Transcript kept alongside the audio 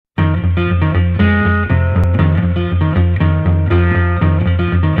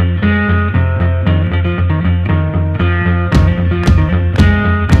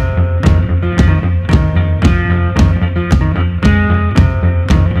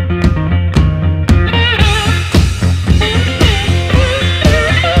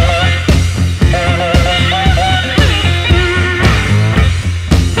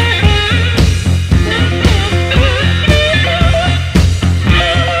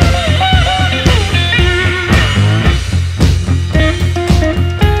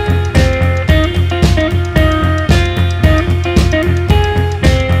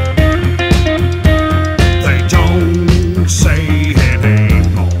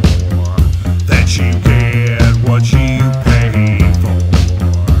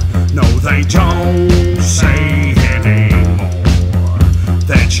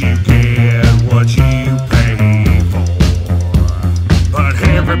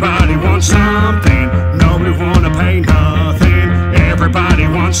Everybody wants something, nobody wanna pay nothing. Everybody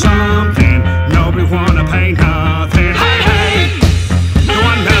wants something, nobody wanna pay nothing. Hey, hey, you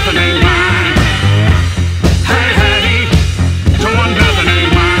want nothing ain't mine. Hey, hey, you want nothing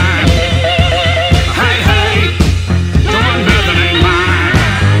ain't mine. Hey, hey, you want nothing ain't mine.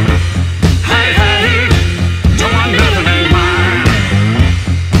 Hey, hey, you want nothing ain't mine.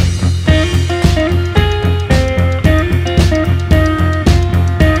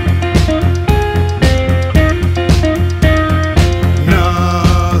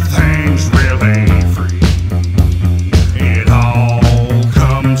 Nothing's really free. It all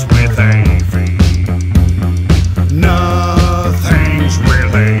comes with a fee. Nothing's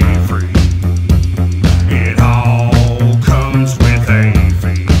really